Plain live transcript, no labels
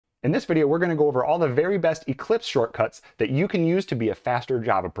In this video, we're going to go over all the very best Eclipse shortcuts that you can use to be a faster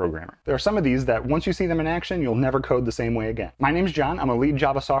Java programmer. There are some of these that once you see them in action, you'll never code the same way again. My name's John, I'm a lead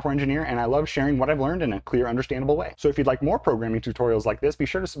Java software engineer, and I love sharing what I've learned in a clear, understandable way. So if you'd like more programming tutorials like this, be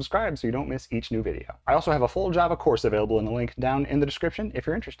sure to subscribe so you don't miss each new video. I also have a full Java course available in the link down in the description if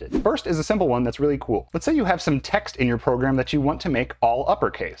you're interested. First is a simple one that's really cool. Let's say you have some text in your program that you want to make all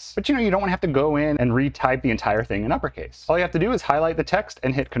uppercase, but you don't want to have to go in and retype the entire thing in uppercase. All you have to do is highlight the text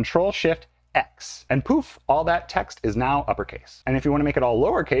and hit Control-Shift-X, and poof, all that text is now uppercase. And if you want to make it all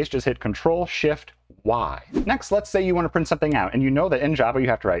lowercase, just hit Control-Shift-Y. Next, let's say you want to print something out, and you know that in Java you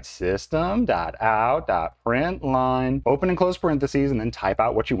have to write system.out.println, open and close parentheses, and then type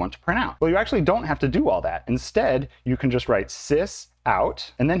out what you want to print out. Well, you actually don't have to do all that. Instead, you can just write sys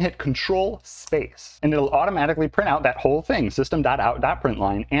out and then hit Control space, and it'll automatically print out that whole thing,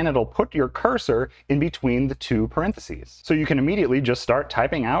 system.out.println, and it'll put your cursor in between the two parentheses. So you can immediately just start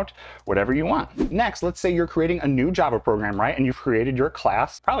typing out whatever you want. Next, let's say you're creating a new Java program, right? And you've created your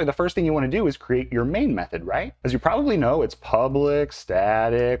class. Probably the first thing you want to do is create your main method, right? As you probably know, it's public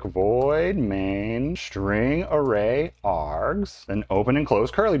static void main string array args, then open and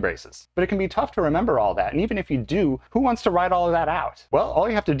close curly braces. But it can be tough to remember all that, and even if you do, who wants to write all of that out? Well, all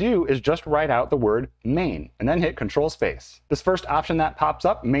you have to do is just write out the word main and then hit Control space. This first option that pops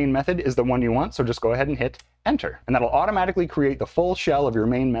up, main method, is the one you want, so just go ahead and hit Enter, and that'll automatically create the full shell of your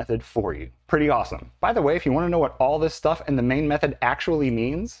main method for you. Pretty awesome. By the way, if you want to know what all this stuff in the main method actually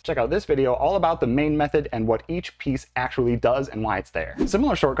means, check out this video all about the main method and what each piece actually does and why it's there.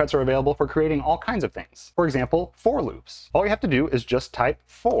 Similar shortcuts are available for creating all kinds of things. For example, for loops. All you have to do is just type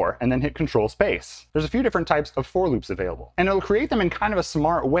for and then hit Control space. There's a few different types of for loops available, and it'll create them in kind of a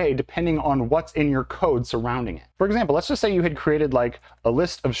smart way depending on what's in your code surrounding it. For example, let's just say you had created like a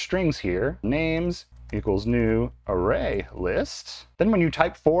list of strings here, names equals new array list. Then when you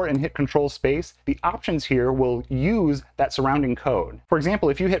type for and hit Control space, the options here will use that surrounding code. For example,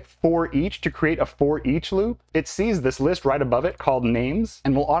 if you hit for each to create a for each loop, it sees this list right above it called names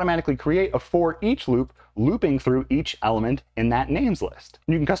and will automatically create a for each loop looping through each element in that names list.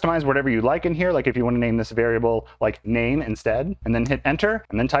 You can customize whatever you like in here, like if you want to name this variable like name instead, and then hit enter,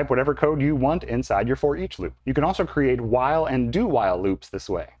 and then type whatever code you want inside your for each loop. You can also create while and do while loops this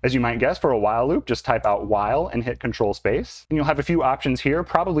way. As you might guess, for a while loop, just type out while and hit Control space, and you'll have a few options here.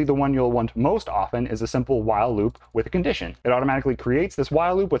 Probably the one you'll want most often is a simple while loop with a condition. It automatically creates this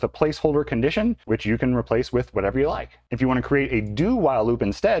while loop with a placeholder condition, which you can replace with whatever you like. If you want to create a do while loop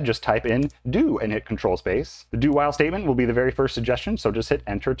instead, just type in do and hit Control space. The do while statement will be the very first suggestion, so just hit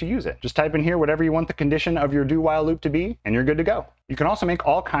enter to use it. Just type in here whatever you want the condition of your do while loop to be, and you're good to go. You can also make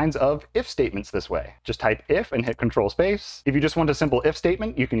all kinds of if statements this way. Just type if and hit Control space. If you just want a simple if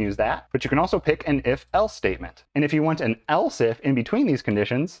statement, you can use that, but you can also pick an if else statement. And if you want an else if in between these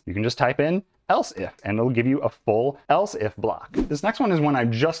conditions, you can just type in else if, and it'll give you a full else if block. This next one is one I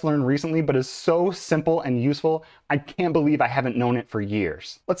just learned recently, but is so simple and useful, I can't believe I haven't known it for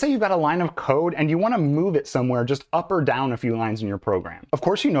years. Let's say you've got a line of code and you want to move it somewhere just up or down a few lines in your program. Of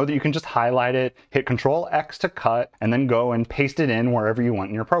course, you know that you can just highlight it, hit Control X to cut, and then go and paste it in wherever you want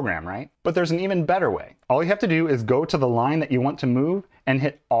in your program, right? But there's an even better way. All you have to do is go to the line that you want to move and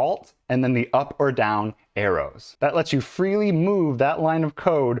hit Alt and then the up or down arrows. That lets you freely move that line of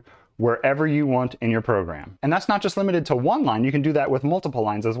code wherever you want in your program. And that's not just limited to one line, you can do that with multiple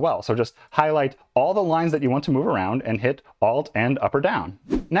lines as well. So just highlight all the lines that you want to move around and hit Alt and up or down.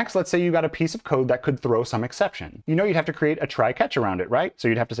 Next, let's say you got a piece of code that could throw some exception. You know you'd have to create a try catch around it, right? So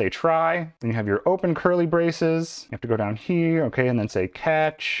you'd have to say try, then you have your open curly braces, you have to go down here, okay, and then say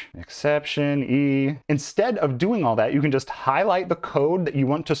catch, exception, E. Instead of doing all that, you can just highlight the code that you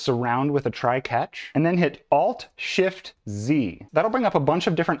want to surround with a try catch, and then hit Alt Shift Z. That'll bring up a bunch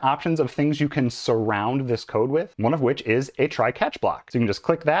of different options of things you can surround this code with, one of which is a try catch block. So you can just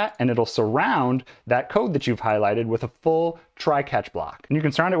click that and it'll surround that code that you've highlighted with a full try catch block. And you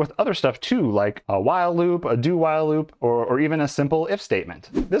can surround it with other stuff too, like a while loop, a do while loop, or even a simple if statement.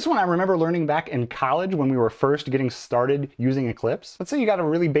 This one I remember learning back in college when we were first getting started using Eclipse. Let's say you got a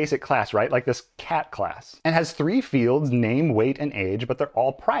really basic class, right? Like this cat class. It has 3 fields, name, weight, and age, but they're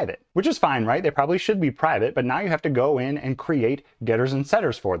all private, which is fine, right? They probably should be private, but now you have to go in and create getters and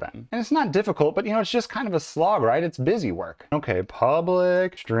setters for them. And it's not difficult, but it's just kind of a slog, right? It's busy work. Okay,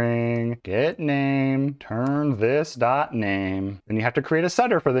 public string get name, turn this dot name. Then you have to create a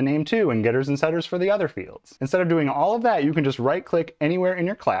setter for the name too, and getters and setters for the other fields. Instead of doing all of that, you can just right click anywhere in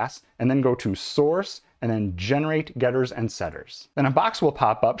your class and then go to source and then generate getters and setters. Then a box will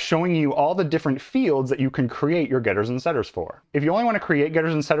pop up showing you all the different fields that you can create your getters and setters for. If you only want to create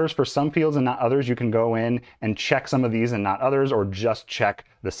getters and setters for some fields and not others, you can go in and check some of these and not others, or just check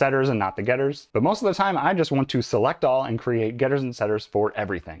the setters and not the getters. But most of the time, I just want to select all and create getters and setters for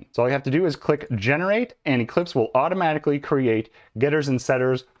everything. So all you have to do is click generate, and Eclipse will automatically create getters and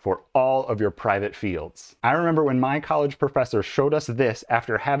setters for all of your private fields. I remember when my college professor showed us this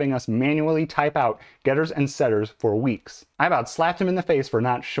after having us manually type out getters and setters for weeks. I about slapped him in the face for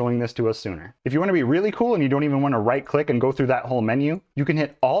not showing this to us sooner. If you want to be really cool and you don't even want to right click and go through that whole menu, you can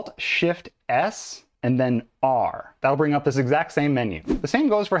hit Alt-Shift-S and then R. That'll bring up this exact same menu. The same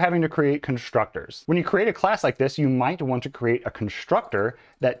goes for having to create constructors. When you create a class like this, you might want to create a constructor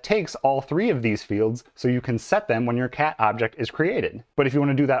that takes all three of these fields so you can set them when your cat object is created. But if you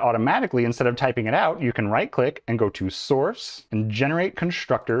want to do that automatically instead of typing it out, you can right click and go to Source and Generate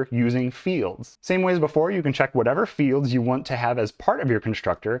Constructor using Fields. Same way as before, you can check whatever fields you want to have as part of your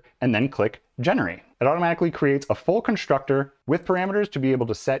constructor and then click Generate. It automatically creates a full constructor with parameters to be able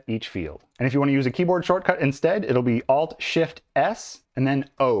to set each field. And if you want to use a keyboard shortcut instead, it'll be Alt-Shift-S and then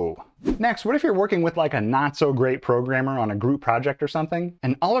O. Next, what if you're working with like a not so great programmer on a group project or something,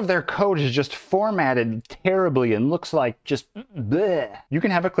 and all of their code is just formatted terribly and looks like just bleh? You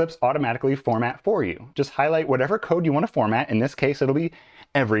can have Eclipse automatically format for you. Just highlight whatever code you want to format. In this case, it'll be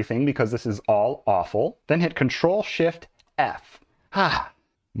everything because this is all awful. Then hit Control-Shift-F.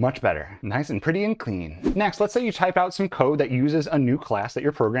 Much better. Nice and pretty and clean. Next, let's say you type out some code that uses a new class that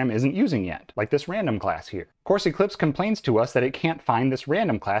your program isn't using yet, like this random class here. Of course, Eclipse complains to us that it can't find this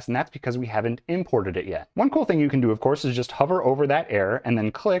random class, and that's because we haven't imported it yet. One cool thing you can do, of course, is just hover over that error and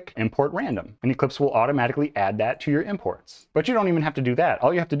then click Import Random, and Eclipse will automatically add that to your imports. But you don't even have to do that.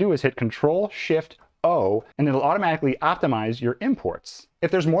 All you have to do is hit Control-Shift-O, and it'll automatically optimize your imports. If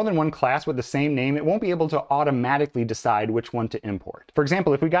there's more than one class with the same name, it won't be able to automatically decide which one to import. For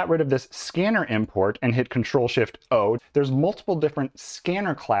example, if we got rid of this scanner import and hit Control-Shift-O, there's multiple different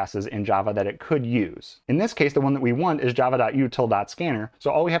scanner classes in Java that it could use. In this case, the one that we want is java.util.scanner,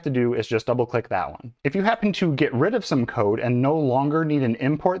 so all we have to do is just double-click that one. If you happen to get rid of some code and no longer need an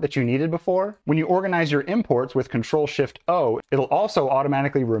import that you needed before, when you organize your imports with Control-Shift-O, it'll also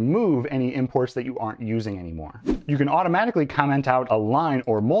automatically remove any imports that you aren't using anymore. You can automatically comment out a line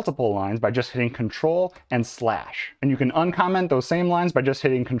or multiple lines by just hitting Control and slash. And you can uncomment those same lines by just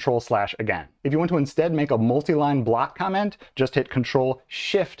hitting Control slash again. If you want to instead make a multi-line block comment, just hit Control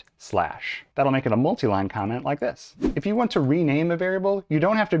Shift slash. That'll make it a multi-line comment like this. If you want to rename a variable, you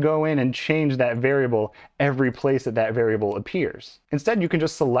don't have to go in and change that variable every place that that variable appears. Instead, you can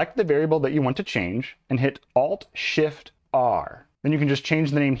just select the variable that you want to change and hit Alt-Shift-R. Then you can just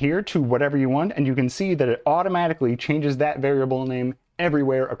change the name here to whatever you want, and you can see that it automatically changes that variable name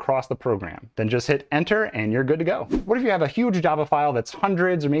everywhere across the program. Then just hit enter and you're good to go. What if you have a huge Java file that's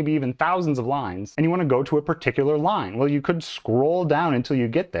hundreds or maybe even thousands of lines and you want to go to a particular line? Well, you could scroll down until you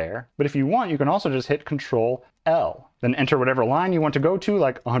get there, but if you want, you can also just hit Control L. Then enter whatever line you want to go to,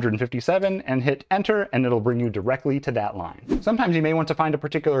 like 157, and hit enter, and it'll bring you directly to that line. Sometimes you may want to find a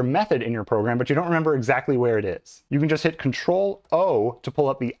particular method in your program, but you don't remember exactly where it is. You can just hit Control-O to pull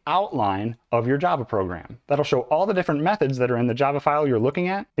up the outline of your Java program. That'll show all the different methods that are in the Java file you're looking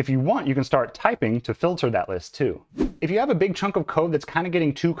at. If you want, you can start typing to filter that list too. If you have a big chunk of code that's kind of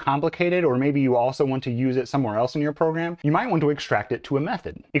getting too complicated, or maybe you also want to use it somewhere else in your program, you might want to extract it to a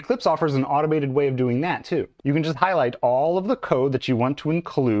method. Eclipse offers an automated way of doing that too. You can just highlight all of the code that you want to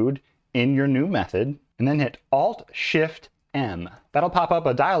include in your new method, and then hit Alt-Shift-M. That'll pop up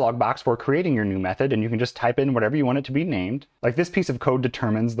a dialog box for creating your new method, and you can just type in whatever you want it to be named. Like this piece of code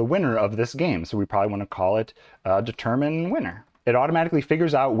determines the winner of this game, so we probably want to call it determine winner. It automatically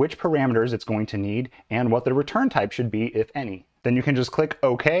figures out which parameters it's going to need and what the return type should be, if any. Then you can just click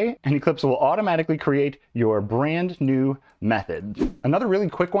OK, and Eclipse will automatically create your brand new method. Another really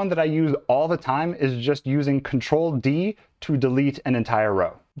quick one that I use all the time is just using Control-D to delete an entire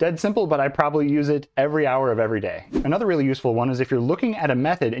row. Dead simple, but I probably use it every hour of every day. Another really useful one is if you're looking at a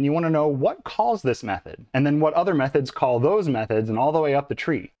method and you want to know what calls this method, and then what other methods call those methods, and all the way up the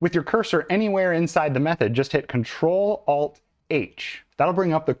tree. With your cursor anywhere inside the method, just hit Control-Alt-H. That'll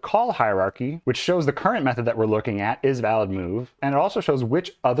bring up the call hierarchy, which shows the current method that we're looking at is valid move, and it also shows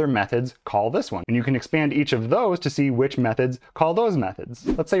which other methods call this one. And you can expand each of those to see which methods call those methods.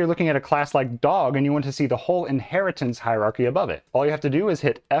 Let's say you're looking at a class like dog and you want to see the whole inheritance hierarchy above it. All you have to do is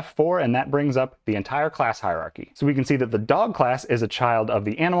hit F4 and that brings up the entire class hierarchy. So we can see that the dog class is a child of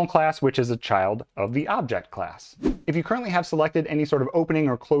the animal class, which is a child of the object class. If you currently have selected any sort of opening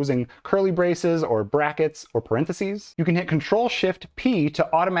or closing curly braces or brackets or parentheses, you can hit Control-Shift-P key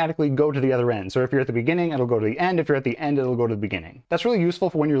to automatically go to the other end. So if you're at the beginning, it'll go to the end. If you're at the end, it'll go to the beginning. That's really useful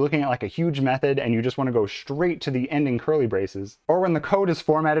for when you're looking at like a huge method and you just want to go straight to the ending curly braces, or when the code is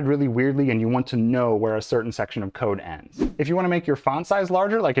formatted really weirdly and you want to know where a certain section of code ends. If you want to make your font size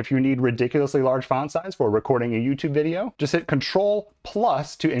larger, like if you need ridiculously large font size for recording a YouTube video, just hit Control+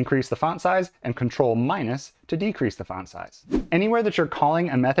 to increase the font size and Control- to decrease the font size. Anywhere that you're calling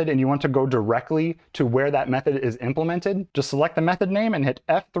a method and you want to go directly to where that method is implemented, just select the method name and hit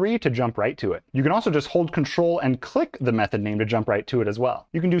F3 to jump right to it. You can also just hold Control and click the method name to jump right to it as well.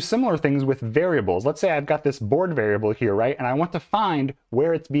 You can do similar things with variables. Let's say I've got this board variable here, right? And I want to find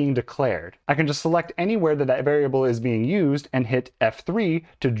where it's being declared. I can just select anywhere that that variable is being used and hit F3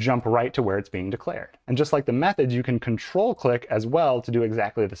 to jump right to where it's being declared. And just like the methods, you can control click as well to do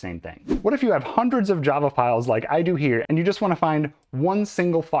exactly the same thing. What if you have hundreds of Java files like I do here, and you just want to find one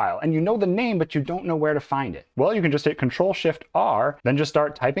single file, and you know the name, but you don't know where to find it? Well, you can just hit Control-Shift-R, then just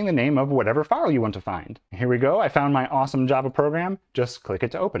start typing the name of whatever file you want to find. Here we go. I found my awesome Java program. Just click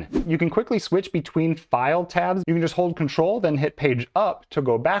it to open it. You can quickly switch between file tabs. You can just hold Control, then hit Page Up to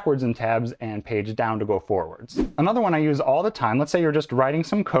go backwards in tabs and Page Down to go forwards. Another one I use all the time, let's say you're just writing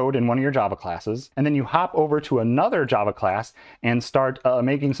some code in one of your Java classes, and then you hop over to another Java class and start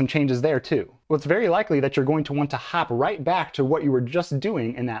making some changes there too. Well, it's very likely that you're going to want to hop right back to what you were just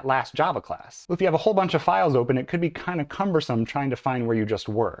doing in that last Java class. Well, if you have a whole bunch of files open, it could be kind of cumbersome trying to find where you just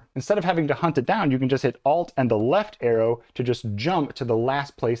were. Instead of having to hunt it down, you can just hit Alt and the left arrow to just jump to the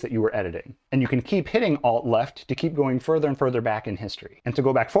last place that you were editing. And you can keep hitting Alt left to keep going further and further back in history. And to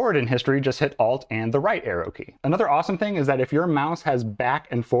go back forward in history, just hit Alt and the right arrow key. Another awesome thing is that if your mouse has back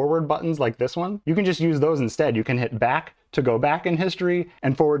and forward buttons like this one, you can just use those instead. You can hit back to go back in history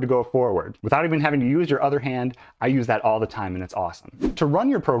and forward to go forward. Without even having to use your other hand, I use that all the time and it's awesome. To run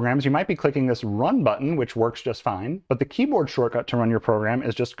your programs, you might be clicking this Run button, which works just fine, but the keyboard shortcut to run your program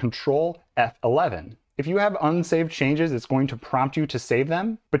is just Control F11. If you have unsaved changes, it's going to prompt you to save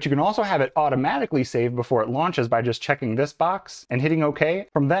them, but you can also have it automatically save before it launches by just checking this box and hitting OK.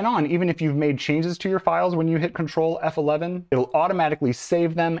 From then on, even if you've made changes to your files when you hit Control F11, it'll automatically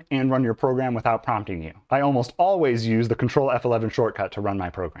save them and run your program without prompting you. I almost always use the Control F11 shortcut to run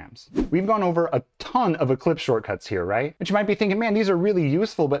my programs. We've gone over a ton of Eclipse shortcuts here, right? But you might be thinking, man, these are really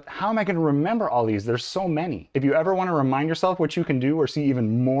useful, but how am I going to remember all these? There's so many. If you ever want to remind yourself what you can do or see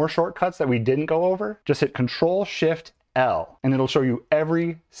even more shortcuts that we didn't go over, just hit Control-Shift-L and it'll show you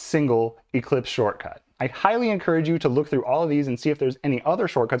every single Eclipse shortcut. I highly encourage you to look through all of these and see if there's any other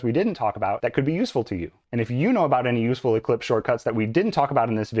shortcuts we didn't talk about that could be useful to you. And if you know about any useful Eclipse shortcuts that we didn't talk about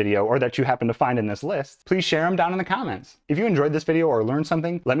in this video or that you happen to find in this list, please share them down in the comments. If you enjoyed this video or learned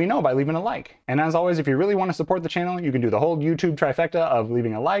something, let me know by leaving a like. And as always, if you really want to support the channel, you can do the whole YouTube trifecta of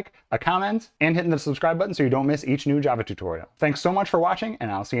leaving a like, a comment, and hitting the subscribe button so you don't miss each new Java tutorial. Thanks so much for watching,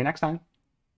 and I'll see you next time.